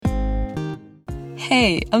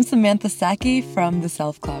Hey, I'm Samantha Saki from The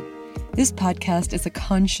Self Club. This podcast is a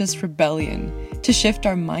conscious rebellion to shift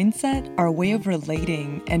our mindset, our way of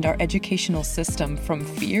relating, and our educational system from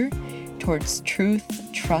fear towards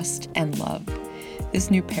truth, trust, and love.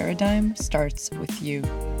 This new paradigm starts with you.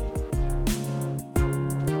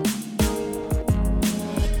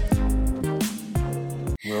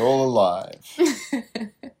 We're all alive.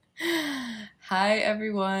 Hi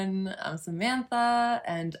everyone, I'm Samantha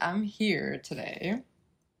and I'm here today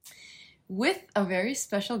with a very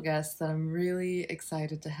special guest that I'm really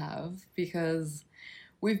excited to have because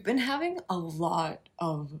we've been having a lot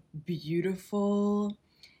of beautiful,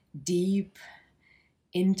 deep,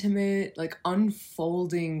 intimate,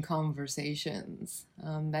 unfolding conversations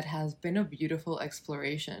that has been a beautiful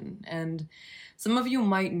exploration. And some of you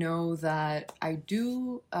might know that I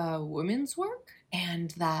do women's work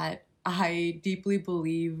and that I deeply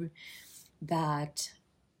believe that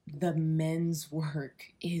the men's work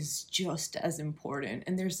is just as important.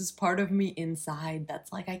 And there's this part of me inside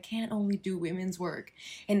that's like, I can't only do women's work.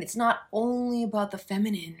 And it's not only about the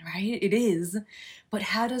feminine, right? It is. But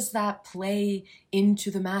how does that play into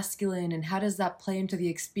the masculine? And how does that play into the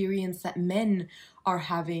experience that men are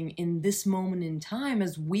having in this moment in time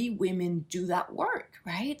as we women do that work,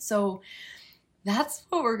 right? So that's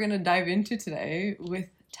what we're going to dive into today with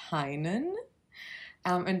Tynan.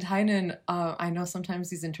 And Tynan, I know sometimes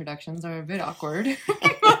these introductions are a bit awkward,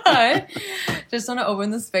 but just want to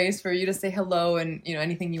open the space for you to say hello and,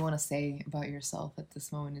 anything you want to say about yourself at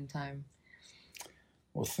this moment in time.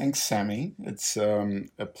 Well, thanks, Sammy. It's a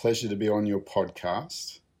pleasure to be on your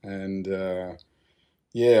podcast. And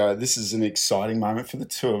this is an exciting moment for the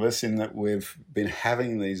two of us in that we've been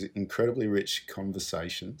having these incredibly rich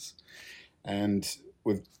conversations. And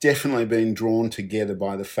we've definitely been drawn together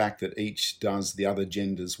by the fact that each does the other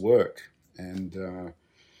gender's work. And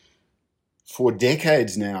for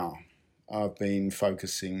decades now, I've been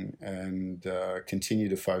focusing and continue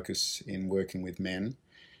to focus in working with men.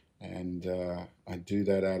 And I do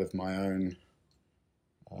that out of my own,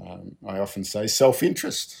 I often say,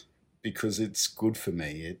 self-interest, because it's good for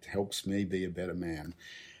me. It helps me be a better man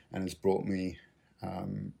and has brought me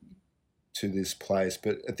to this place.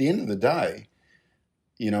 But at the end of the day,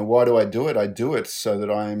 why do I do it? I do it so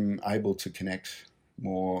that I'm able to connect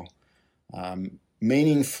more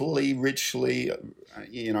meaningfully, richly,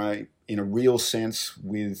 in a real sense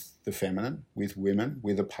with the feminine, with women,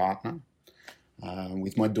 with a partner,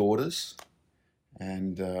 with my daughters.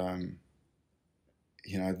 And,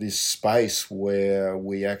 this space where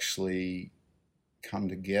we actually come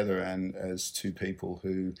together and as two people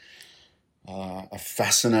who are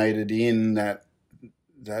fascinated in that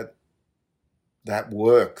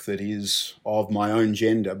work that is of my own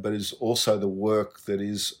gender, but is also the work that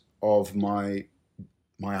is of my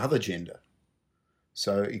other gender.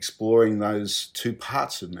 So exploring those two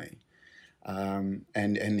parts of me,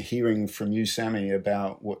 and hearing from you, Sammy,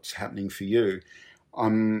 about what's happening for you,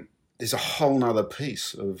 there's a whole nother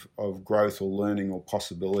piece of growth or learning or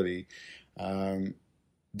possibility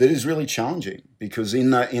that is really challenging, because in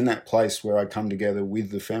that place where I come together with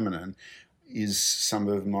the feminine is some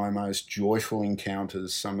of my most joyful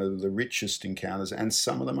encounters, some of the richest encounters, and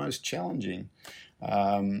some of the most challenging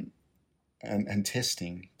and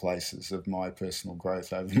testing places of my personal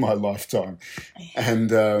growth over my lifetime. And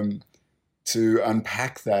to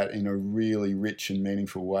unpack that in a really rich and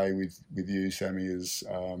meaningful way with you, Sammy, is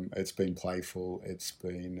it's been playful, it's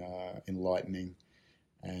been enlightening,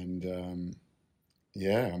 and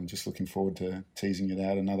I'm just looking forward to teasing it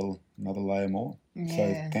out another layer more. Yeah.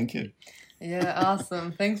 So thank you. Yeah,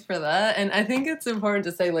 awesome. Thanks for that. And I think it's important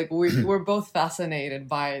to say, we're both fascinated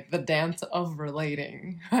by the dance of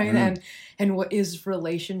relating, right? And what is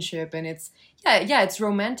relationship? And it's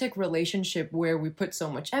romantic relationship where we put so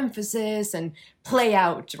much emphasis and play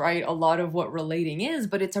out, right? A lot of what relating is,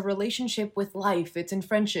 but it's a relationship with life. It's in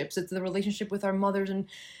friendships. It's the relationship with our mothers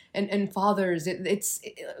and fathers. It's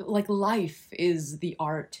like life is the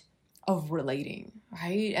art of relating,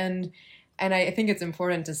 right? And I think it's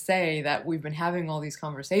important to say that we've been having all these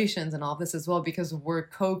conversations and all this as well because we're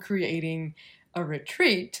co-creating a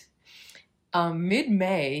retreat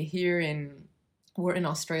mid-May we're in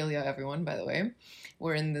Australia, everyone, by the way.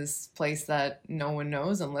 We're in this place that no one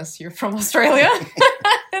knows unless you're from Australia.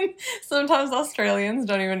 And sometimes Australians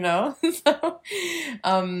don't even know. So,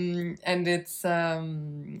 and it's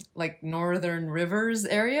Northern Rivers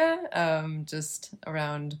area, just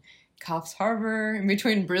around Coffs Harbour, in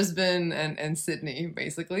between Brisbane and Sydney,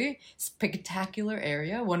 basically. Spectacular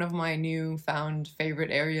area. One of my newfound favorite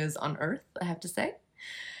areas on Earth, I have to say.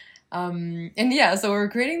 And yeah, so we're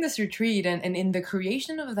creating this retreat, and in the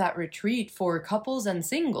creation of that retreat for couples and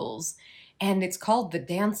singles, and it's called the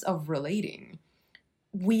Dance of Relating,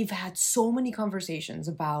 we've had so many conversations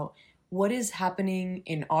about what is happening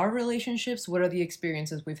in our relationships, what are the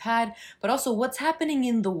experiences we've had, but also what's happening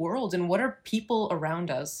in the world and what are people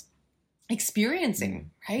around us experiencing,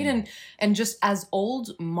 right? And just as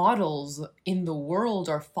old models in the world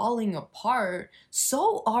are falling apart,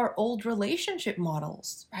 so are old relationship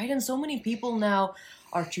models, right? And so many people now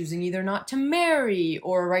are choosing either not to marry,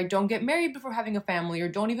 or right, don't get married before having a family, or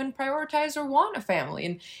don't even prioritize or want a family.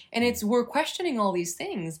 And it's, we're questioning all these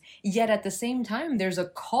things, yet at the same time there's a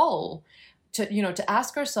call to, you know, to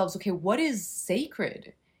ask ourselves, okay, what is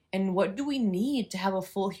sacred? And what do we need to have a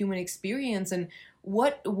full human experience? And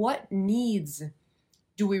what needs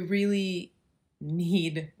do we really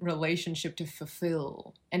need relationship to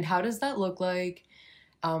fulfill? And how does that look like?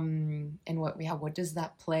 And what does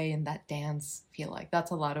that play and that dance feel like?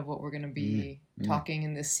 That's a lot of what we're going to be talking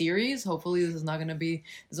in this series. Hopefully this is not going to be,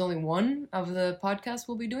 there's only one of the podcasts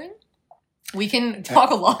we'll be doing. We can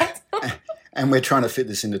talk a lot. And we're trying to fit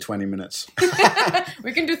this into 20 minutes.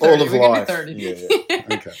 We can do 30. All of we life. can do 30. Yeah.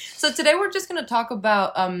 Okay. So today we're just going to talk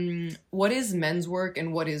about what is men's work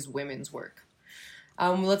and what is women's work.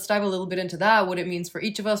 Let's dive a little bit into that, what it means for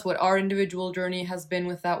each of us, what our individual journey has been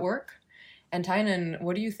with that work. And Tynan,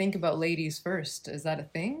 what do you think about ladies first? Is that a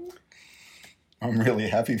thing? I'm really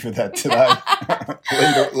happy for that today.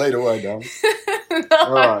 lead away, Dom. No,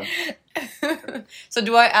 All right. So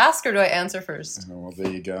do I ask or do I answer first? Oh, well,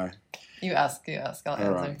 there you go. You ask. I'll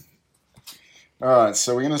answer. Right. All right,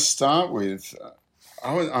 so we're going to start with,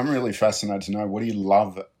 I'm really fascinated to know, what do you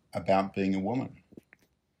love about being a woman?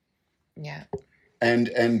 Yeah.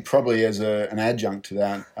 And probably as an adjunct to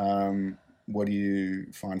that, what do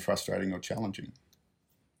you find frustrating or challenging?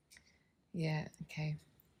 Yeah, okay.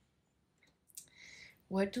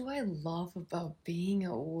 What do I love about being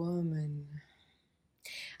a woman?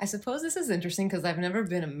 I suppose this is interesting because I've never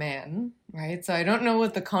been a man, right? So I don't know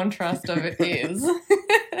what the contrast of it is.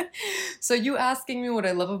 So you asking me what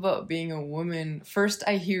I love about being a woman, first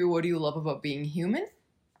I hear, what do you love about being human?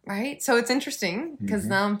 Right? So it's interesting because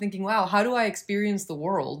now I'm thinking, wow, how do I experience the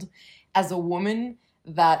world as a woman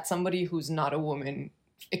that somebody who's not a woman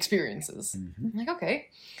experiences? I'm like, okay.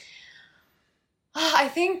 I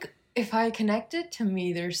think if I connect it to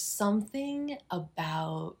me, there's something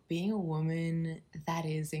about being a woman that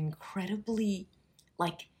is incredibly,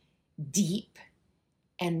 like, deep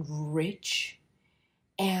and rich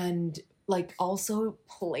and, like, also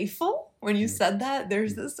playful. When you said that,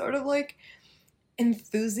 there's this sort of, like,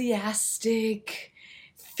 enthusiastic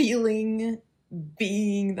feeling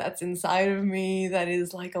being that's inside of me that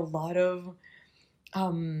is, like, a lot of,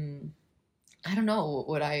 I don't know,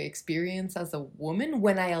 what I experience as a woman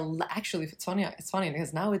when I actually, it's funny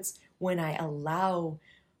because now it's when I allow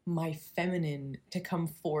my feminine to come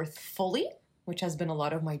forth fully, which has been a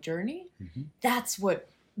lot of my journey. That's what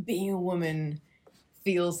being a woman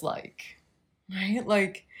feels like, right?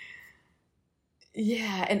 Like,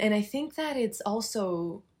 yeah, and I think that it's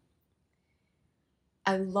also,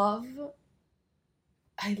 I love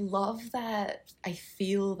that I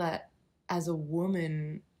feel that as a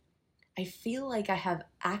woman, I feel like I have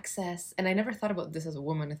access, and I never thought about this as a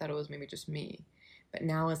woman, I thought it was maybe just me. But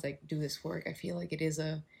now as I do this work, I feel like it is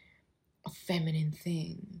a feminine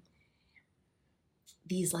thing.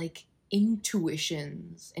 These like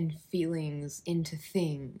intuitions and feelings into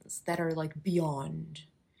things that are like beyond.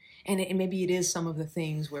 And maybe it is some of the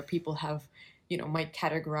things where people have, you know, might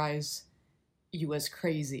categorize you as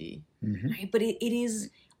crazy, right? But it is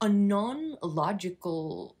a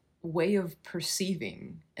non-logical way of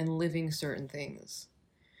perceiving and living certain things.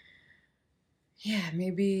 Yeah,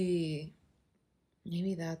 maybe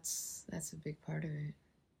that's a big part of it.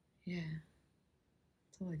 Yeah,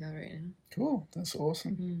 that's all I got right now. Cool, that's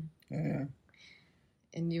awesome. Yeah.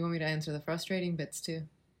 And you want me to answer the frustrating bits too?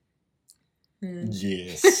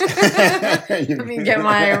 Yes. Let me get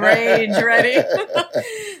my rage ready.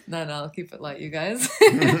 No, I'll keep it light, you guys.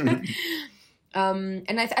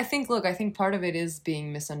 And I think part of it is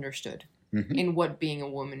being misunderstood in what being a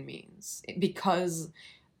woman means. Because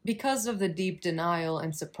of the deep denial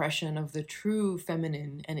and suppression of the true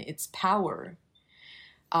feminine and its power,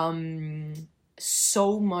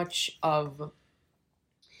 so much of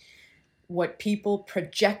what people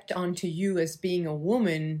project onto you as being a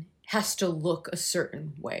woman has to look a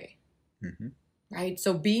certain way. Right?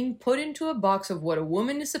 So being put into a box of what a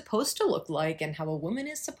woman is supposed to look like and how a woman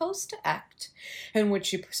is supposed to act and what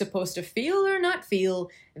she's supposed to feel or not feel,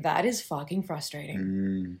 that is fucking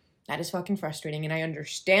frustrating. that is fucking frustrating. And I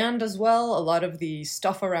understand as well a lot of the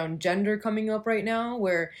stuff around gender coming up right now,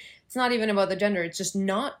 where it's not even about the gender, it's just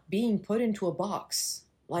not being put into a box.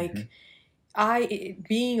 Like,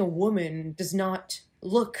 being a woman does not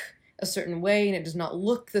look a certain way, and it does not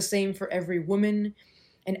look the same for every woman.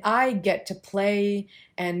 And I get to play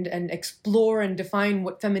and explore and define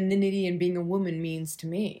what femininity and being a woman means to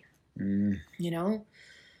me. You know?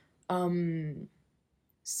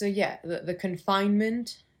 So yeah, the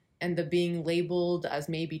confinement and the being labeled as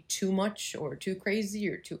maybe too much or too crazy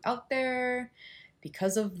or too out there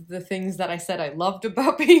because of the things that I said I loved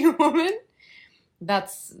about being a woman,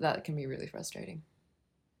 that can be really frustrating.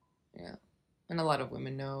 Yeah. And a lot of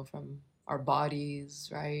women know, from our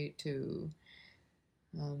bodies, right, to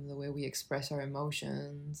the way we express our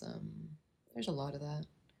emotions. There's a lot of that.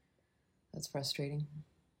 That's frustrating.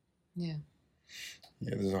 Yeah.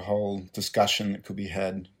 Yeah, there's a whole discussion that could be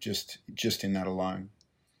had just in that alone.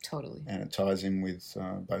 Totally. And it ties in with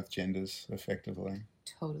both genders effectively.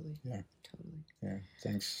 Totally. Yeah. Totally. Yeah.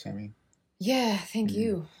 Thanks, Sammy. Yeah, thank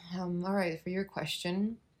you. All right, for your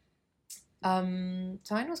question. So mine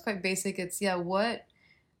was quite basic. It's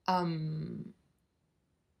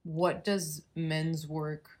what does men's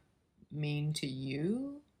work mean to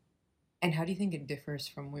you? And how do you think it differs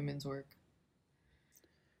from women's work?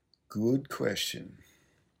 Good question.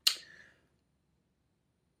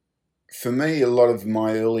 For me, a lot of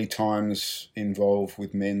my early times involved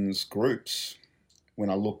with men's groups, when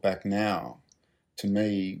I look back now, to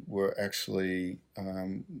me were actually,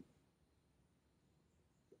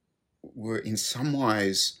 were in some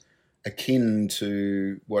ways akin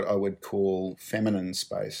to what I would call feminine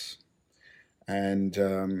space. And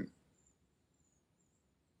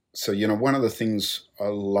so, one of the things I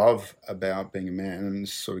love about being a man, and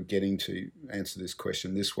sort of getting to answer this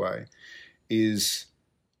question this way, is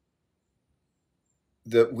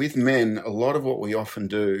that with men, a lot of what we often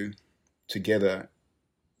do together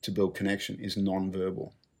to build connection is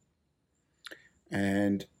non-verbal.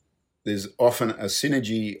 And there's often a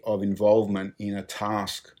synergy of involvement in a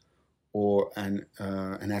task or an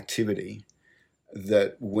activity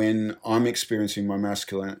that when I'm experiencing my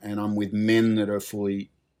masculine and I'm with men that are fully,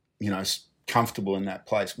 comfortable in that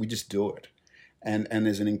place, we just do it. And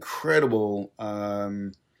there's an incredible,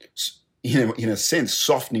 in a sense,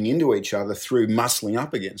 softening into each other through muscling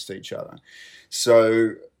up against each other.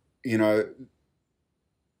 So,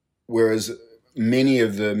 whereas many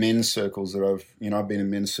of the men's circles that I've been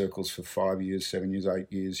in men's circles for 5 years, 7 years,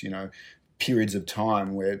 8 years, periods of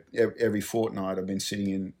time where every fortnight I've been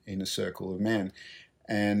sitting in a circle of men,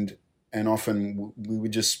 and often we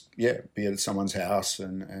would just be at someone's house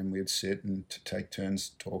and we'd sit and take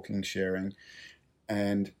turns talking, sharing,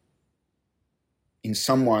 and in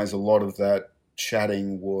some ways a lot of that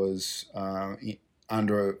chatting was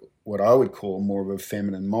under what I would call more of a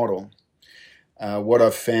feminine model. What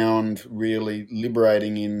I've found really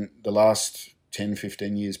liberating in the last 10,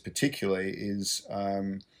 15 years particularly is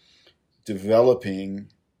developing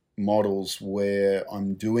models where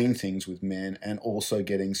I'm doing things with men and also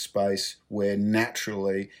getting space where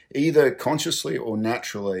naturally, either consciously or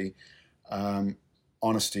naturally,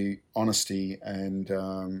 honesty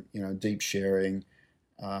and deep sharing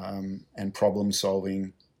and problem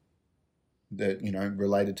solving that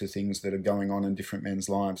related to things that are going on in different men's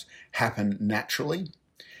lives happen naturally.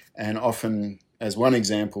 And often, as one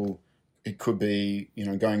example, it could be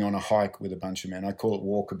going on a hike with a bunch of men. I call it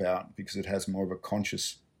walkabout because it has more of a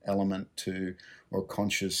conscious element to, or a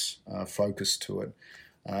conscious focus to it.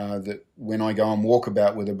 That when I go on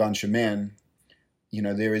walkabout with a bunch of men,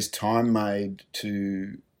 there is time made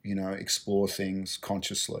to explore things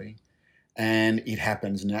consciously, and it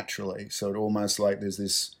happens naturally. So it almost like there's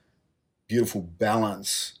this beautiful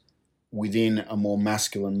balance within a more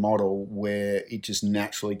masculine model where it just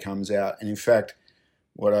naturally comes out. And in fact,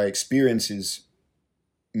 what I experience is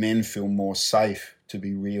men feel more safe to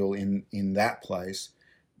be real in that place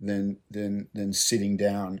than sitting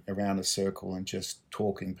down around a circle and just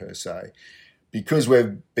talking per se. Because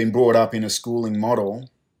we've been brought up in a schooling model,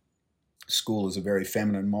 school is a very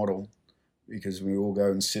feminine model, because we all go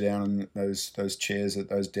and sit down in those chairs at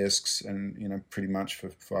those desks and, pretty much for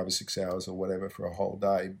 5 or 6 hours or whatever for a whole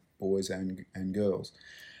day, boys and girls.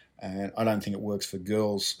 And I don't think it works for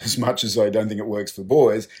girls as much as I don't think it works for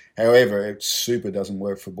boys. However, it super doesn't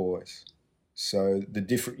work for boys. So the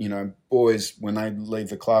different, boys, when they leave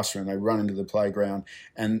the classroom, they run into the playground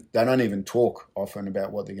and they don't even talk often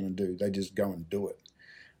about what they're going to do. They just go and do it.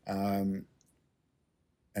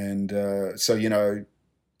 So,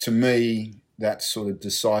 to me, that sort of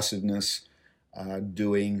decisiveness,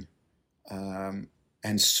 doing, and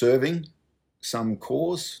serving some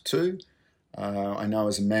cause too. I know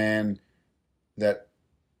as a man that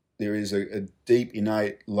there is a deep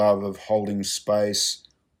innate love of holding space,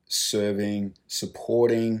 serving,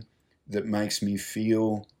 supporting, that makes me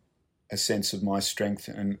feel a sense of my strength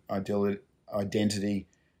and identity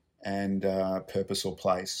and purpose or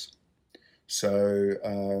place. So,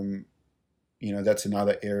 that's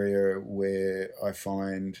another area where I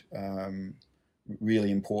find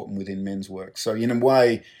really important within men's work. So in a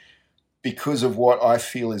way, because of what I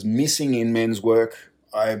feel is missing in men's work,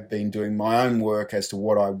 I've been doing my own work as to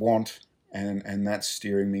what I want, and that's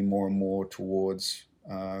steering me more and more towards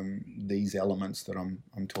these elements that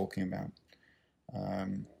I'm talking about.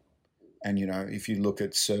 And if you look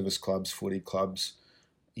at service clubs, footy clubs,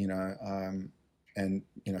 and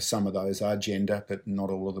some of those are gender, but not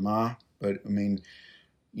all of them are. But I mean,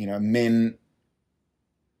 men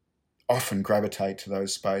often gravitate to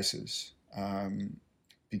those spaces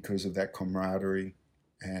because of that camaraderie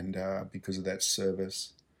and because of that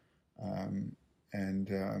service,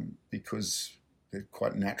 and because they're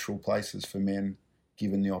quite natural places for men,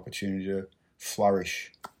 given the opportunity to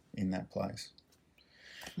flourish in that place.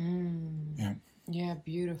 Yeah,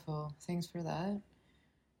 beautiful. Thanks for that.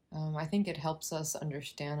 I think it helps us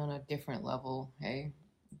understand on a different level, hey,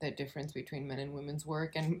 the difference between men and women's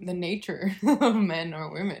work and the nature of men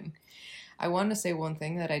or women. I want to say one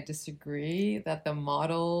thing, that I disagree that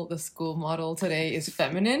the school model today is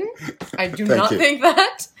feminine. I do not think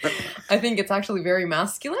that. I think it's actually very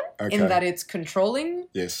masculine in that it's controlling.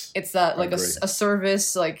 Yes. It's that like a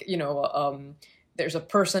service, like, there's a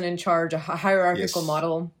person in charge, a hierarchical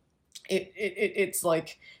model. It's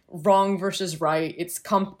like wrong versus right. It's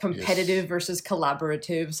competitive versus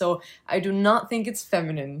collaborative. So I do not think it's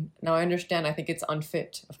feminine. Now I understand. I think it's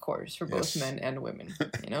unfit, of course, for both men and women.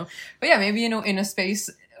 But yeah, maybe in a space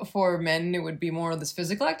for men it would be more of this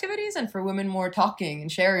physical activities, and for women more talking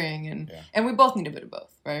and sharing, and we both need a bit of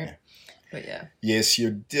both, right? Yeah. But yeah. Yes,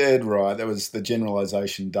 you're dead right. That was the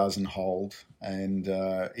generalization doesn't hold, and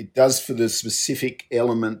it does for the specific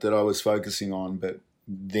element that I was focusing on, but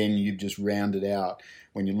then you've just rounded out.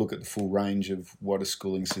 When you look at the full range of what a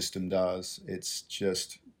schooling system does, it's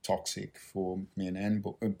just toxic for men and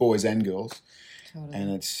boys and girls. Totally.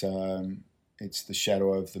 And it's the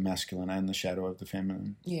shadow of the masculine and the shadow of the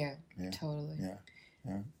feminine. Yeah. Totally.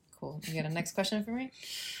 Yeah. Cool. You got a next question for me?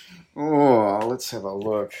 Oh, let's have a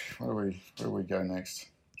look. Where do we go next?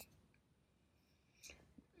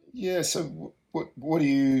 Yeah. So, what do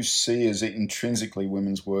you see as intrinsically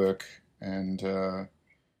women's work, and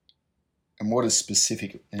what is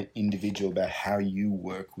specific and individual about how you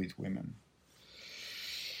work with women?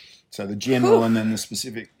 So the general and then the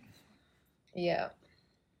specific. Yeah.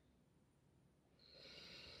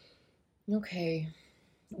 Okay.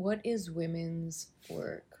 What is women's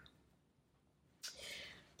work?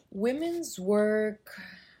 Women's work,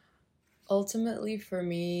 ultimately for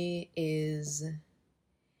me, is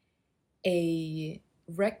a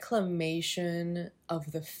reclamation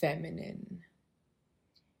of the feminine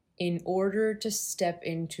in order to step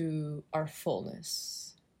into our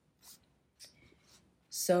fullness.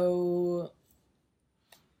 So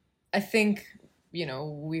I think,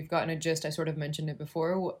 we've gotten a gist. I sort of mentioned it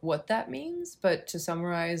before, what that means. But to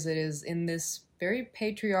summarize, it is in this very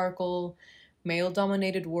patriarchal,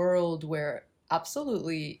 male-dominated world where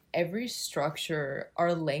absolutely every structure,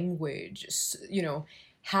 our language,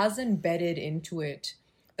 has embedded into it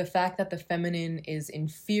the fact that the feminine is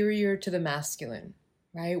inferior to the masculine.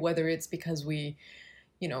 Right? Whether it's because we,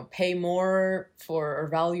 pay more for or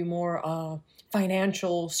value more a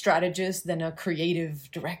financial strategist than a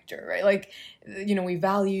creative director, right? Like, we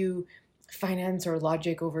value finance or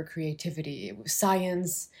logic over creativity.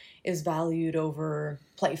 Science is valued over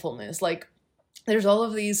playfulness. Like, there's all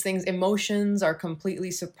of these things. Emotions are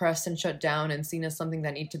completely suppressed and shut down and seen as something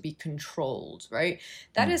that need to be controlled, right?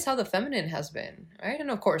 That is how the feminine has been, right?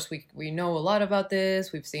 And of course, we know a lot about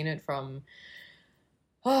this. We've seen it from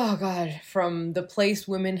the place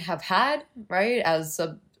women have had, right, as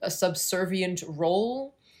a subservient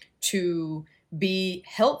role to be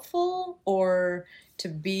helpful or to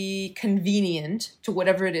be convenient to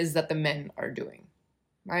whatever it is that the men are doing,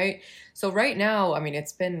 right? So right now,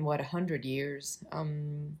 it's been, 100 years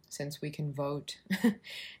since we can vote,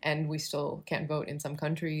 and we still can't vote in some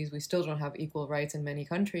countries. We still don't have equal rights in many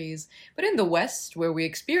countries. But in the West, where we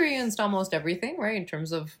experienced almost everything, right, in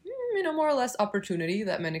terms of more or less opportunity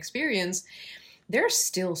that men experience, there's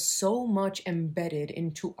still so much embedded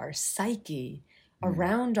into our psyche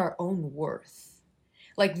around our own worth.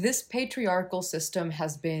 Like, this patriarchal system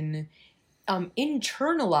has been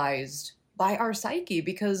internalized by our psyche,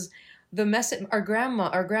 because our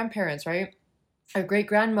grandparents, right, our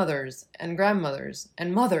great-grandmothers and grandmothers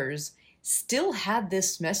and mothers still had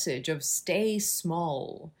this message of stay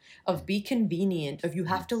small, of be convenient, of you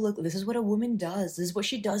have to look, this is what a woman does, this is what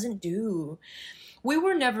she doesn't do. We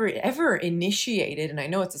were never ever initiated, and I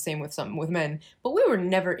know it's the same with men, but we were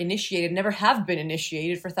never initiated, never have been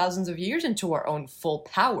initiated for thousands of years into our own full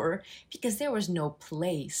power, because there was no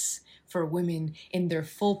place for women in their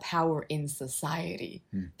full power in society.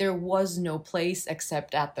 There was no place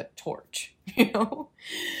except at the torch, you know?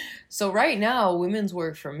 So right now, women's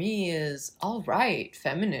work for me is, all right,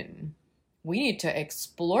 feminine, we need to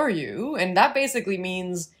explore you. And that basically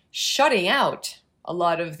means shutting out a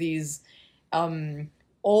lot of these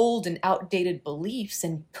old and outdated beliefs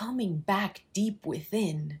and coming back deep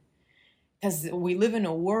within. Because we live in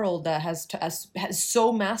a world that has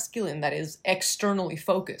so masculine, that is externally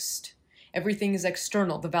focused. Everything is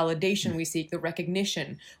external. The validation we seek, the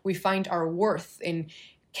recognition. We find our worth in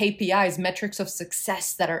KPIs, metrics of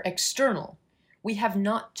success that are external. We have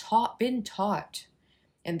not been taught,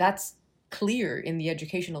 and that's clear in the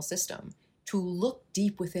educational system, to look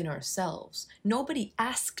deep within ourselves. Nobody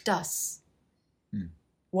asked us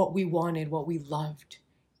what we wanted, what we loved.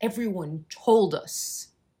 Everyone told us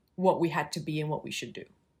what we had to be and what we should do.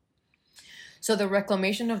 So the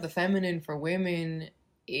reclamation of the feminine for women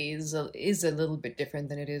is a little bit different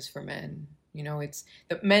than it is for men. You know, it's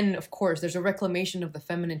the men, of course, there's a reclamation of the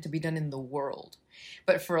feminine to be done in the world.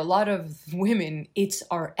 But for a lot of women, it's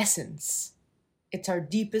our essence. It's our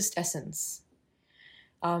deepest essence.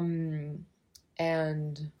 And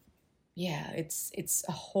yeah, it's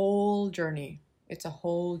a whole journey. It's a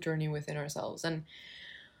whole journey within ourselves. And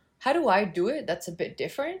how do I do it? That's a bit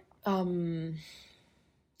different.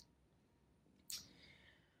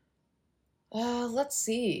 Let's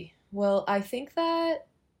see. Well, I think that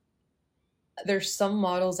there's some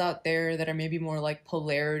models out there that are maybe more like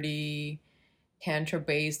polarity, tantra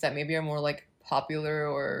based, that maybe are more like popular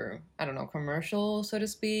or, I don't know, commercial, so to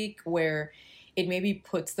speak, where it maybe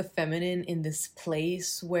puts the feminine in this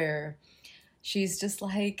place where she's just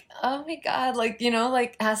like, oh my God, like, you know,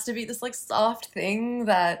 like has to be this like soft thing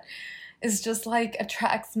that is just like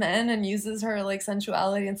attracts men and uses her like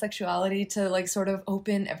sensuality and sexuality to like sort of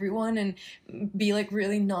open everyone and be like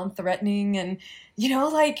really non-threatening, and you know,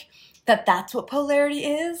 like that's what polarity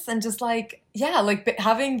is. And just like, yeah, like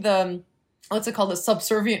having the, what's it called, the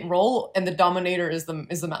subservient role, and the dominator is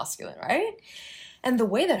the masculine, right? And the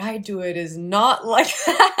way that I do it is not like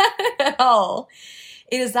that at all.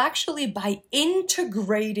 It is actually by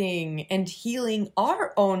integrating and healing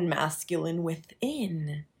our own masculine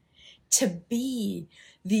within to be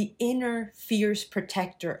the inner fierce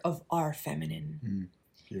protector of our feminine.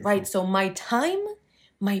 Right? So my time,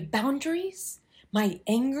 my boundaries, my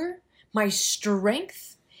anger, my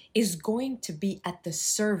strength is going to be at the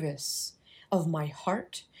service of my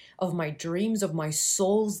heart, of my dreams, of my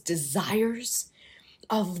soul's desires,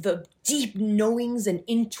 of the deep knowings and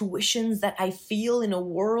intuitions that I feel in a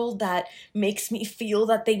world that makes me feel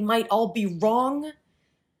that they might all be wrong.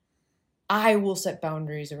 I will set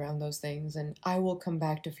boundaries around those things, and I will come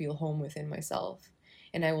back to feel home within myself,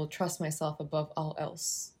 and I will trust myself above all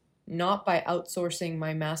else, not by outsourcing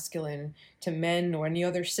my masculine to men or any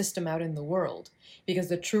other system out in the world, because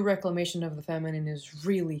the true reclamation of the feminine is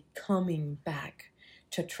really coming back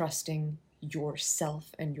to trusting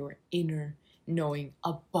yourself and your inner knowing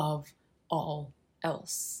above all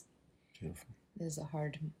else. Beautiful. This is a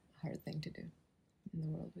hard thing to do in the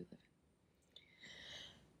world we live in.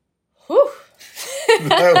 Whew.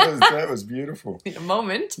 that was beautiful. In a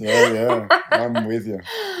moment. Yeah, I'm with you.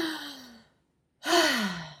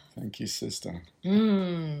 Thank you, sister.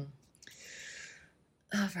 All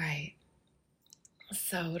right.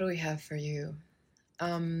 So what do we have for you?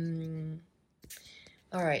 All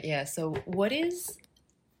right, yeah. So what is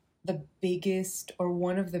the biggest or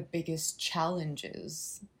one of the biggest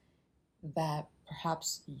challenges that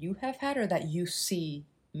perhaps you have had or that you see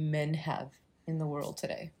men have in the world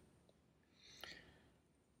today?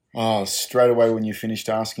 Straight away when you finished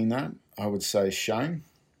asking that, I would say shame.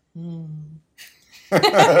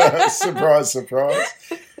 Surprise, surprise.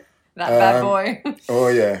 That bad boy. Oh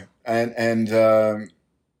yeah. And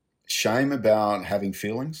shame about having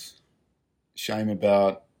feelings, shame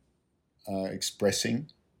about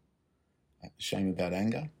expressing, shame about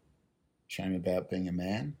anger, shame about being a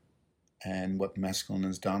man and what the masculine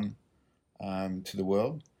has done to the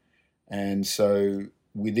world. And so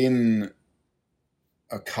within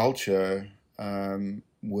a culture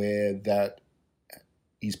where that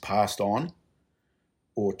is passed on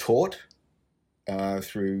or taught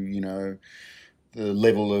through, you know, the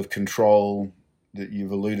level of control that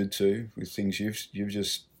you've alluded to with things you've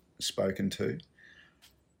just spoken to,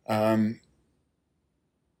 um,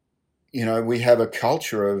 we have a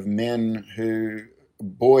culture of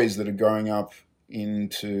boys that are growing up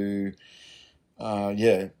into,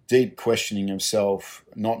 deep questioning of self,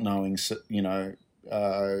 not knowing,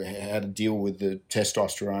 how to deal with the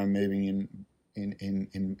testosterone moving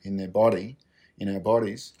in their body, in our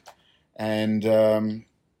bodies, and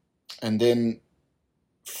then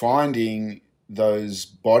finding those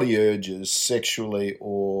body urges sexually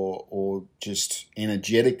or just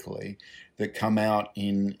energetically that come out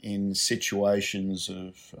in situations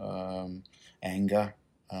of anger,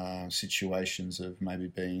 situations of maybe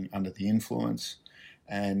being under the influence,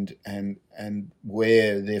 and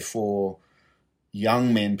where therefore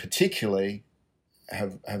young men particularly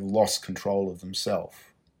have lost control of themselves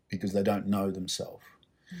because they don't know themselves.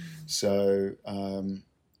 So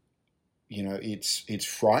it's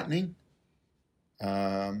frightening,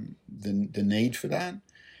 the need for that,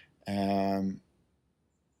 and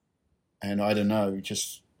I don't know,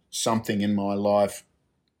 just something in my life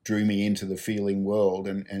drew me into the feeling world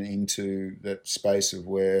and into that space of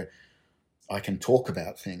where I can talk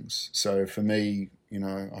about things. So for me,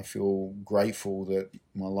 I feel grateful that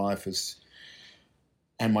my life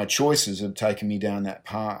and my choices have taken me down that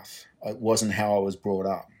path. It wasn't how I was brought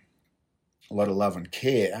up. A lot of love and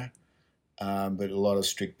care, but a lot of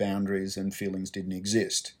strict boundaries and feelings didn't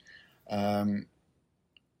exist.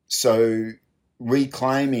 So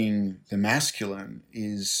reclaiming the masculine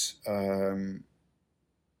is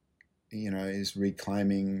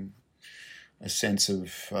reclaiming a sense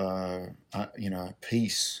of,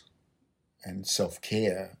 peace and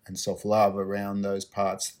self-care and self-love around those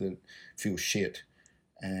parts that feel shit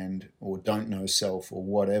or don't know self or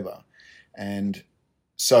whatever. And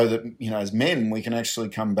so that, as men, we can actually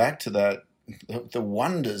come back to that, the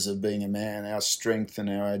wonders of being a man, our strength and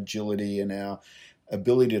our agility and our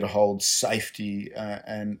ability to hold safety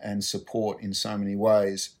and support in so many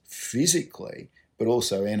ways, physically, but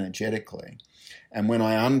also energetically. And when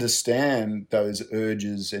I understand those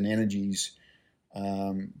urges and energies,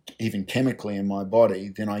 even chemically in my body,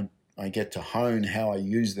 then I get to hone how I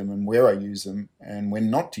use them and where I use them and when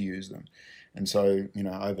not to use them. And so,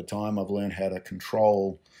 over time, I've learned how to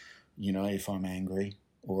control, if I'm angry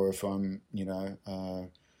or if I'm,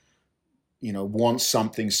 want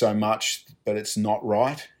something so much, but it's not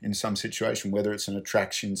right in some situation, whether it's an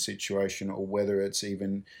attraction situation or whether it's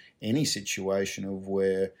even any situation of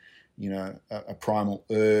where, a primal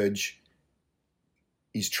urge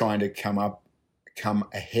is trying to come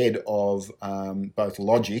ahead of both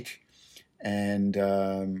logic and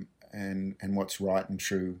what's right and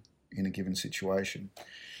true in a given situation.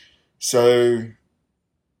 So,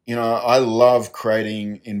 I love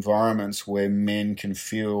creating environments where men can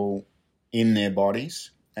feel in their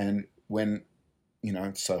bodies, and when,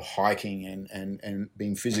 so hiking and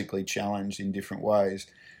being physically challenged in different ways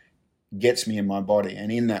gets me in my body,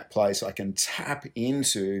 and in that place I can tap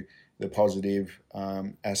into the positive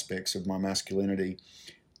aspects of my masculinity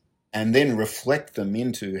and then reflect them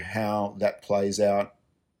into how that plays out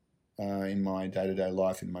in my day-to-day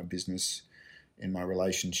life, in my business, in my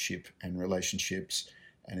relationships,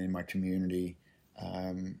 and in my community.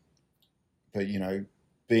 But,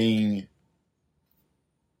 being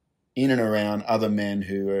in and around other men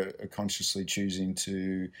who are consciously choosing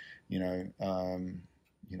to,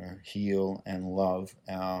 heal and love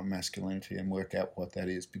our masculinity and work out what that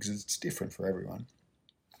is, because it's different for everyone.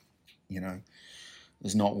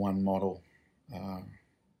 There's not one model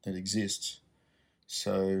that exists.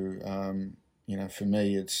 So, for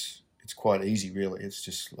me, it's quite easy, really. It's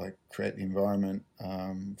just like create the environment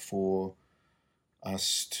for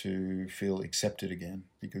us to feel accepted again,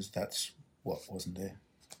 because that's what wasn't there.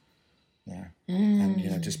 Yeah.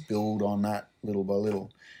 And, just build on that little by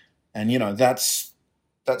little. And,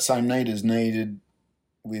 that same need is needed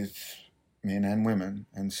with men and women.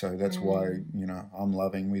 And so that's why, I'm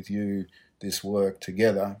loving with you this work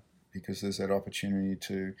together, because there's that opportunity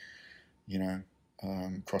to,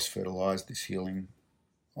 cross-fertilize this healing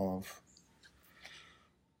of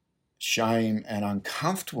shame and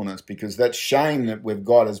uncomfortableness, because that shame that we've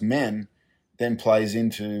got as men then plays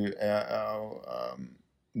into our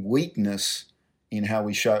weakness in how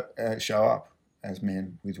we show up as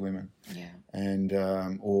men with women. Yeah. And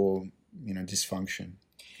or dysfunction.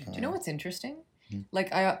 Do you know what's interesting?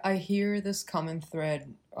 Like I hear this common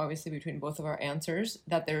thread, obviously, between both of our answers,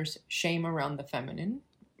 that there's shame around the feminine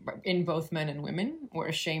in both men and women. We're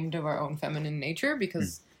ashamed of our own feminine nature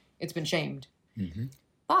because it's been shamed. Mm-hmm.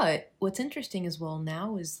 But what's interesting as well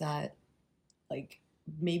now is that, like,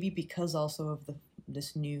 maybe because also of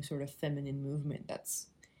this new sort of feminine movement that's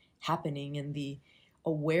happening and the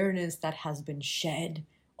awareness that has been shed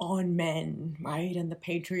on men, right? And the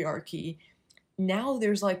patriarchy. Now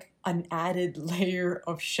there's like an added layer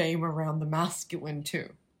of shame around the masculine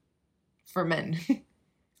too, for men.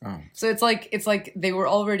 Oh. So it's like they were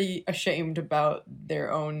already ashamed about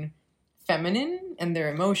their own feminine and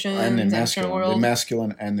their emotions And their and masculine. world. Their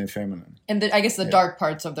masculine and their feminine. And I guess the dark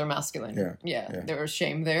parts of their masculine. Yeah. There was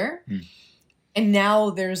shame there. Mm. And now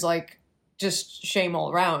there's like just shame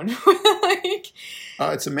all around. Like,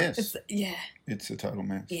 it's a mess. It's a total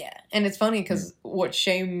mess. Yeah. And it's funny because what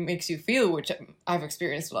shame makes you feel, which I've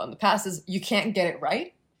experienced a lot in the past, is you can't get it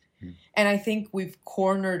right. Mm. And I think we've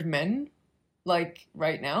cornered men, like,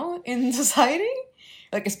 right now in society,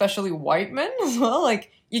 like, especially white men as well.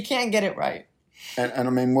 Like, you can't get it right. And I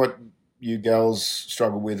mean, what you girls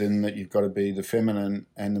struggle with in that you've got to be the feminine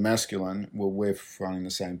and the masculine, well, we're finding the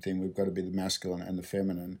same thing. We've got to be the masculine and the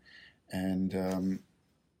feminine. And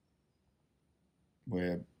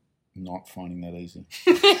we're not finding that easy.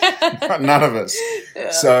 None of us.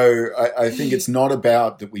 Yeah. So I think it's not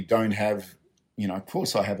about that we don't have, of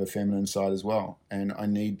course I have a feminine side as well. And I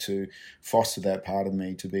need to foster that part of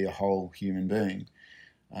me to be a whole human being.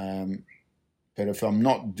 But if I'm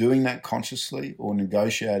not doing that consciously or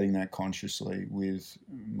negotiating that consciously with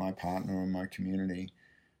my partner or my community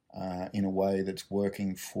in a way that's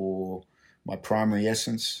working for my primary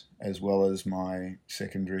essence as well as my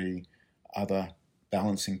secondary other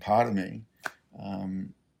balancing part of me,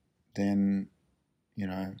 then,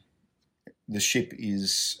 the ship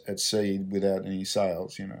is at sea without any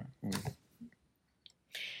sails,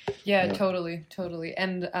 Yeah, totally.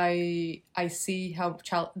 And I see how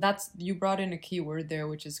you brought in a key word there,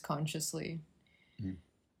 which is consciously. Mm.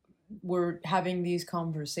 We're having these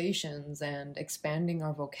conversations and expanding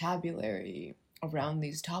our vocabulary around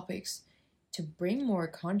these topics to bring more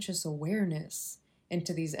conscious awareness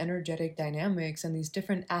into these energetic dynamics and these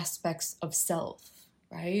different aspects of self,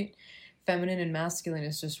 right? Feminine and masculine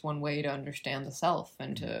is just one way to understand the self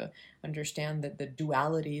and to understand the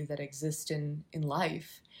duality that exists in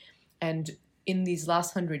life. And in these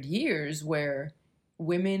last 100 years where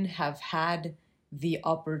women have had the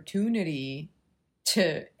opportunity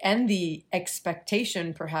to, and the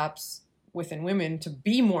expectation perhaps within women to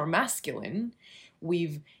be more masculine,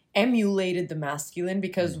 we've emulated the masculine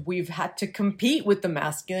because we've had to compete with the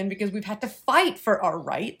masculine because we've had to fight for our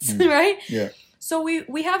rights, right? Yeah. So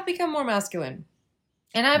we have become more masculine.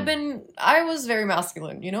 And I was very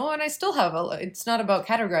masculine, and I still have it's not about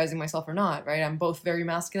categorizing myself or not, right? I'm both very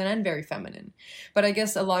masculine and very feminine. But I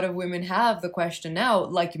guess a lot of women have the question now,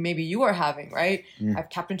 like maybe you are having, right? I've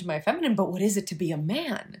tapped into my feminine, but what is it to be a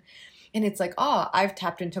man? And it's like, I've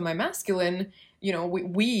tapped into my masculine.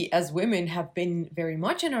 We as women have been very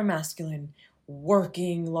much in our masculine,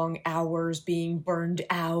 working long hours, being burned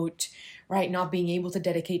out, right? Not being able to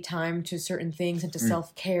dedicate time to certain things and to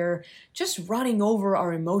self-care, just running over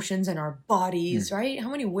our emotions and our bodies, right? How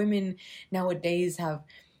many women nowadays have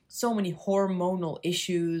so many hormonal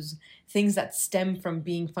issues, things that stem from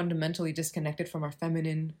being fundamentally disconnected from our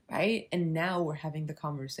feminine, right? And now we're having the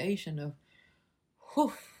conversation of,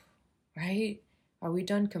 right? Are we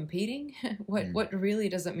done competing? What really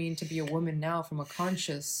does it mean to be a woman now from a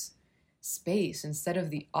conscious space instead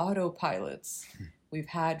of the autopilots we've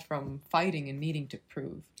had from fighting and needing to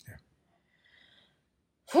prove?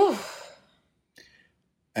 Yeah.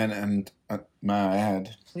 And may I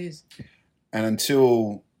add? Please. And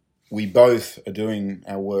until we both are doing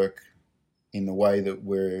our work in the way that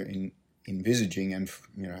we're envisaging and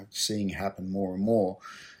seeing happen more and more,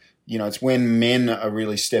 it's when men are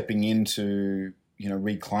really stepping into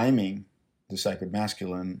reclaiming the sacred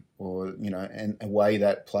masculine, or and a way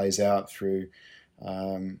that plays out through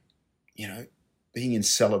being in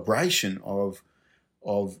celebration of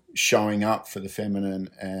showing up for the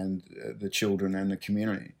feminine and the children and the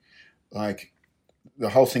community, like the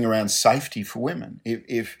whole thing around safety for women.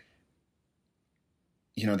 If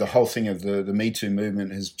the whole thing of the Me Too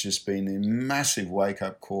movement has just been a massive wake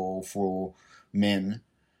up call for men.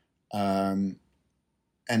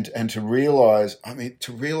 And to realize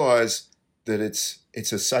that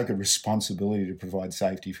it's a sacred responsibility to provide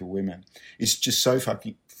safety for women. It's just so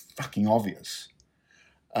fucking obvious.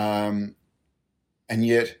 And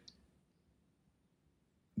yet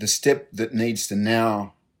the step that needs to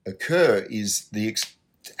now occur is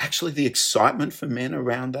actually the excitement for men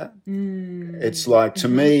around that. It's like, to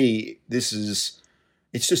me, it's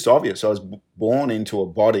just obvious. I was born into a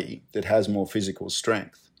body that has more physical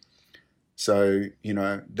strength. So,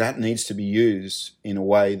 that needs to be used in a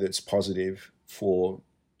way that's positive for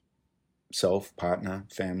self, partner,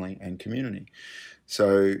 family, and community.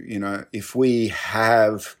 So, if we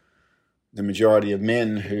have the majority of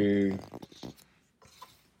men who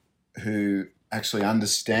who actually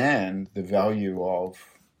understand the value of,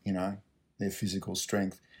 their physical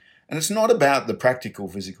strength. And it's not about the practical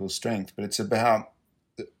physical strength, but it's about,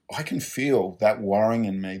 I can feel that worrying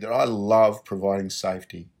in me, that I love providing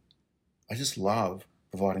safety. I just love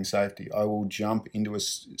providing safety. I will jump into a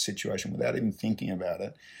situation without even thinking about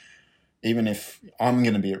it, even if I'm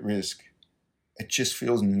going to be at risk. It just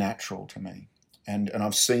feels natural to me. And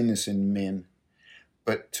I've seen this in men.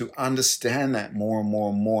 But to understand that more and more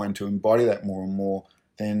and more, and to embody that more and more,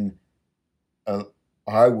 then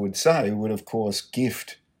I would say would, of course,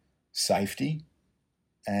 gift safety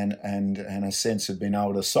and a sense of being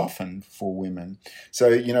able to soften for women. So,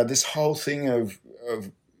 this whole thing of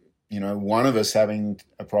one of us having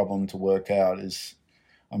a problem to work out is,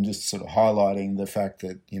 I'm just sort of highlighting the fact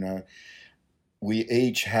that, we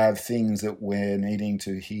each have things that we're needing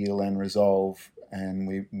to heal and resolve,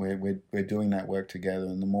 and we're doing that work together.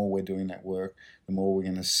 And the more we're doing that work, the more we're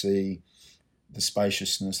going to see the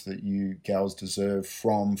spaciousness that you gals deserve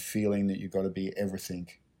from feeling that you've got to be everything.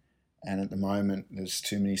 And at the moment, there's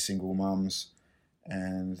too many single mums,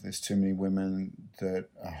 and there's too many women that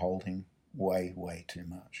are holding way, way too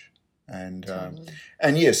much. And Totally.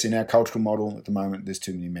 And yes, in our cultural model at the moment, there's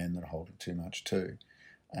too many men that are holding too much too.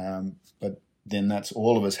 But then that's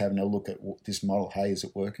all of us having a look at this model. Hey, is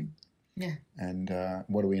it working? Yeah. And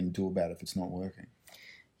what are we going to do about it if it's not working?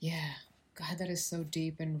 Yeah. God, that is so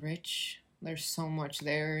deep and rich. There's so much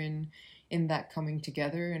there in that coming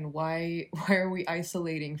together. And why are we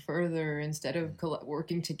isolating further instead of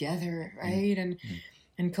working together, right?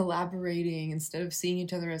 And collaborating instead of seeing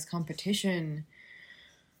each other as competition.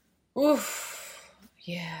 Oof.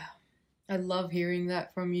 Yeah. I love hearing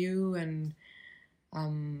that from you. And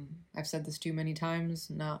I've said this too many times,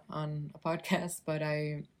 not on a podcast, but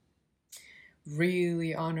I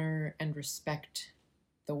really honor and respect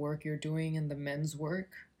the work you're doing and the men's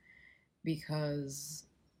work, because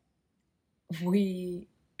we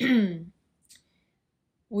can't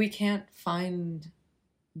find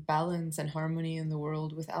balance and harmony in the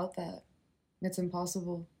world without that. It's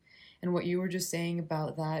impossible. And what you were just saying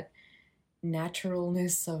about that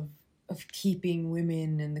naturalness of keeping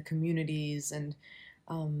women in the communities and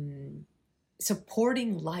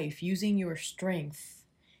supporting life, using your strength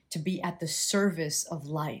to be at the service of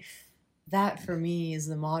life. That for me is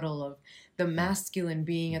the model of the masculine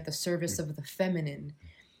being at the service of the feminine.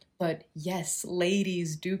 But yes,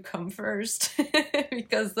 ladies do come first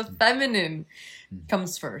because the feminine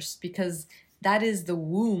comes first, because that is the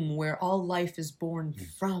womb where all life is born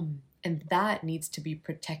from. And that needs to be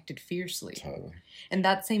protected fiercely. Totally. And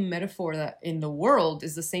that same metaphor that in the world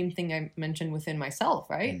is the same thing I mentioned within myself,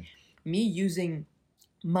 right? Me using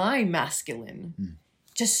my masculine,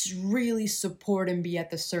 just really support and be at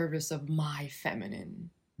the service of my feminine,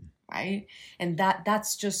 right? And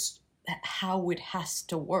that's just how it has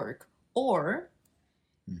to work. Or,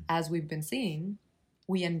 as we've been seeing,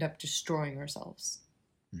 we end up destroying ourselves.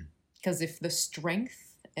 Because if the strength,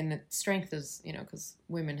 and strength is, because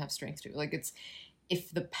women have strength too. Like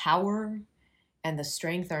if the power and the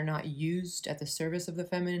strength are not used at the service of the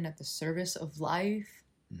feminine, at the service of life,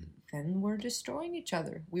 then we're destroying each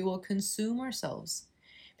other. We will consume ourselves.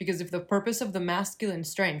 Because if the purpose of the masculine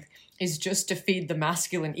strength is just to feed the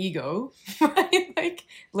masculine ego, right? Like,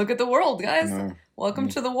 look at the world, guys. No. Welcome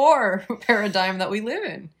to the war paradigm that we live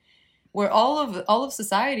in, where all of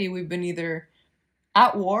society, we've been either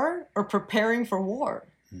at war or preparing for war.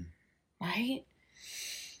 Right?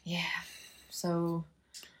 Yeah. So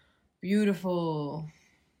beautiful.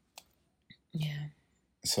 Yeah.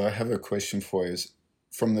 So I have a question for you.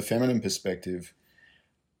 From the feminine perspective,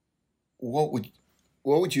 what would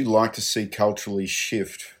you like to see culturally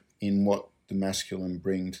shift in what the masculine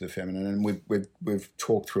bring to the feminine? And we've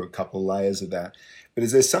talked through a couple of layers of that. But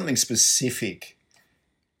is there something specific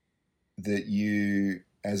that you,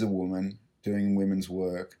 as a woman doing women's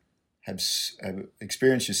work, have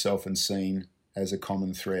experienced yourself and seen as a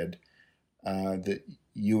common thread that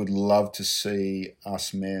you would love to see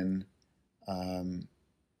us men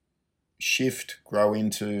shift, grow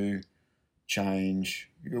into, change?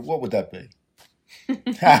 What would that be?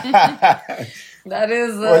 That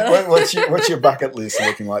is what's your bucket list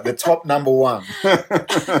looking like? The top number one.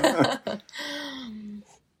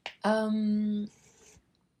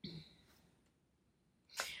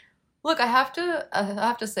 Look, I have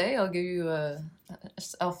to say, I'll give you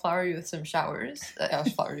I'll flower you with some showers.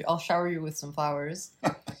 I'll shower you with some flowers.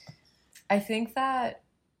 I think that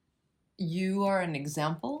you are an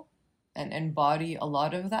example and embody a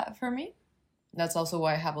lot of that for me. That's also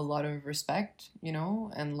why I have a lot of respect,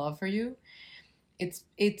 and love for you.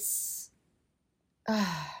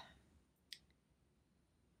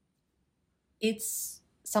 it's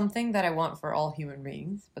something that I want for all human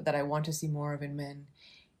beings, but that I want to see more of in men,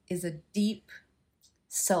 is a deep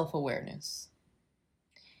self-awareness.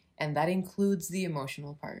 And that includes the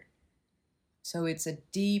emotional part. So it's a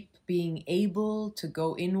deep being able to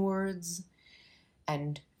go inwards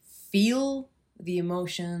and feel the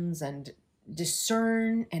emotions and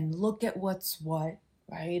discern and look at what's what,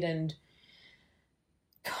 right? And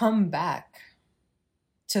come back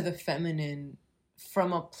to the feminine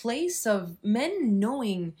from a place of men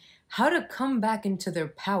knowing how to come back into their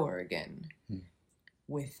power again.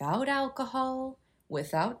 Without alcohol,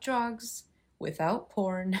 without drugs, without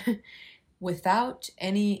porn, without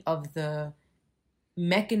any of the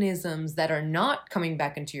mechanisms that are not coming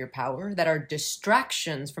back into your power, that are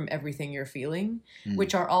distractions from everything you're feeling,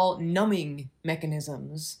 which are all numbing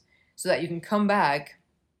mechanisms, so that you can come back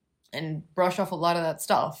and brush off a lot of that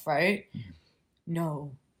stuff, right?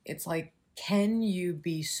 No, it's like, can you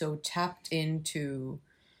be so tapped into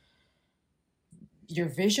your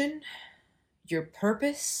vision, your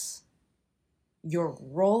purpose, your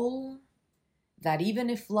role, that even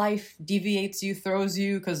if life deviates you, throws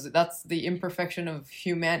you, because that's the imperfection of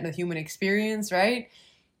the human experience, right?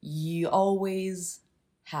 You always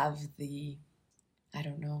have the, I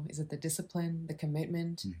don't know, is it the discipline, the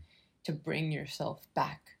commitment to bring yourself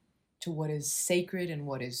back to what is sacred and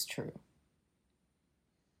what is true.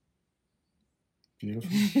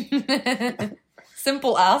 Beautiful.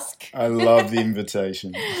 Simple ask. I love the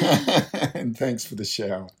invitation. And thanks for the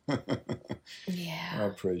shower. Yeah. I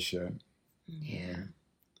appreciate it. Yeah.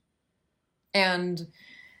 And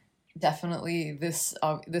definitely this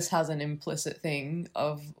has an implicit thing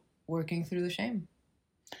of working through the shame.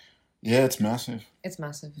 Yeah, it's massive. It's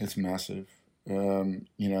massive. It's massive.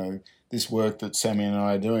 This work that Sammy and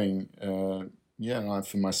I are doing,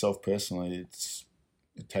 for myself personally,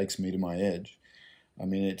 it takes me to my edge. I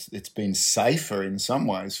mean, it's been safer in some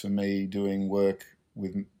ways for me doing work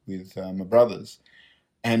with my brothers.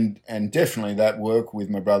 And definitely that work with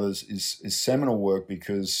my brothers is seminal work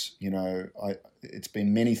because, it's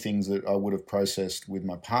been many things that I would have processed with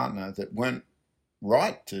my partner that weren't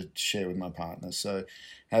right to share with my partner. So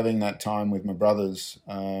having that time with my brothers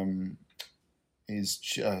is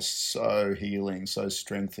just so healing, so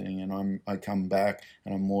strengthening. And I come back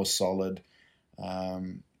and I'm more solid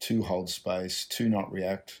to hold space, to not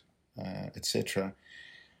react, etc.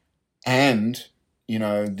 And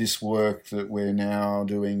this work that we're now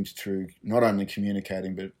doing through not only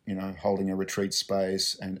communicating, but, holding a retreat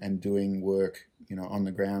space and doing work, on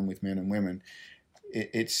the ground with men and women,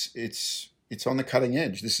 it's on the cutting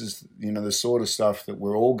edge. This is, the sort of stuff that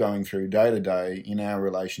we're all going through day to day in our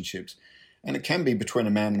relationships. And it can be between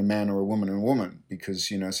a man and a man or a woman and a woman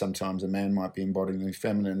because, sometimes a man might be embodying the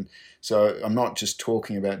feminine. So I'm not just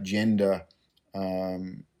talking about gender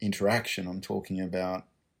interaction. I'm talking about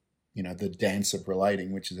the dance of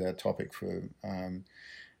relating, which is our topic for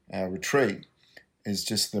our retreat, is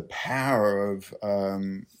just the power of,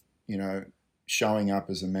 showing up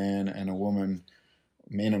as a man and a woman,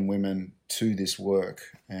 men and women, to this work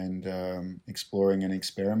and exploring and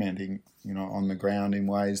experimenting, on the ground in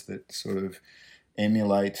ways that sort of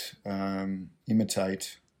emulate,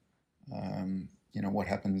 imitate, what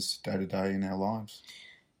happens day to day in our lives.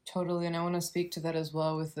 Totally, and I want to speak to that as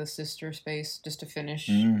well with the sister space, just to finish.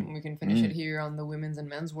 We can finish it here on the women's and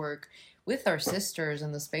men's work with our sisters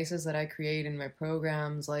and the spaces that I create in my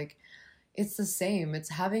programs. Like, it's the same. It's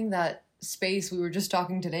having that space. We were just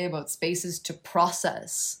talking today about spaces to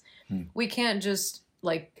process. We can't just,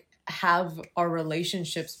 have our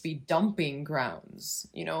relationships be dumping grounds.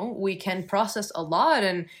 We can process a lot,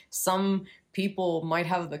 and some people might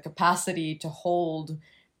have the capacity to hold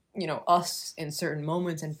us in certain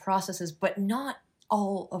moments and processes, but not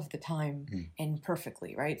all of the time and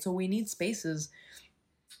perfectly, right? So we need spaces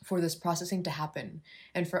for this processing to happen.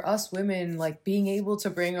 And for us women, being able to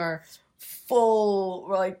bring our full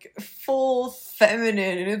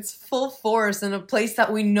feminine in its full force in a place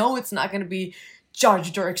that we know it's not going to be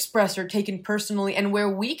judged or expressed or taken personally, and where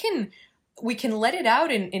we can let it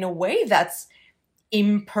out in a way that's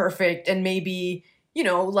imperfect and maybe,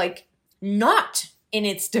 not in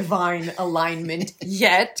its divine alignment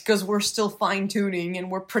yet, because we're still fine-tuning and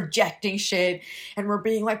we're projecting shit and we're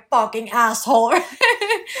being like fucking asshole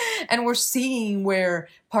and we're seeing where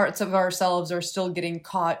parts of ourselves are still getting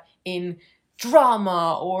caught in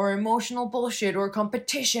drama or emotional bullshit or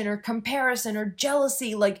competition or comparison or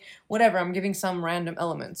jealousy, whatever. I'm giving some random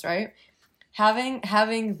elements, right?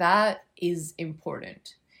 Having that is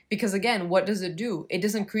important. Because again, what does it do? It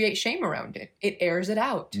doesn't create shame around it. It airs it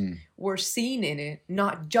out. We're seen in it,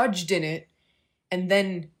 not judged in it. And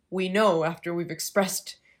then we know after we've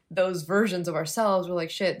expressed those versions of ourselves, we're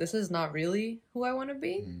like, shit, this is not really who I want to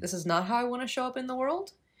be. This is not how I want to show up in the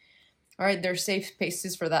world. All right, there's safe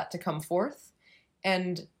spaces for that to come forth.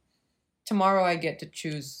 And tomorrow I get to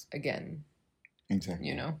choose again. Exactly.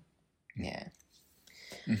 You know? Yeah.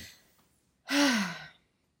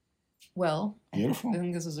 Well, beautiful. I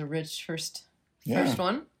think this was a rich first Yeah.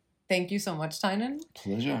 one. Thank you so much, Tynan.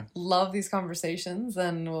 Pleasure. Love these conversations,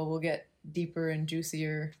 and we'll get deeper and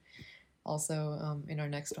juicier also in our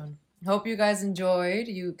next one. Hope you guys enjoyed,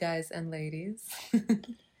 you guys and ladies.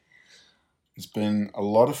 It's been a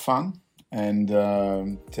lot of fun, and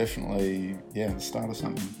definitely, the start of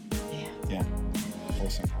something. Yeah.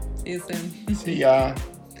 Awesome. See you soon. See ya.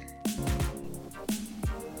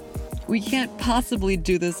 We can't possibly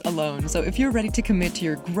do this alone, so if you're ready to commit to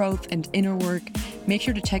your growth and inner work, make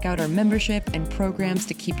sure to check out our membership and programs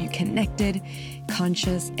to keep you connected,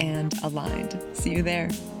 conscious, and aligned. See you there.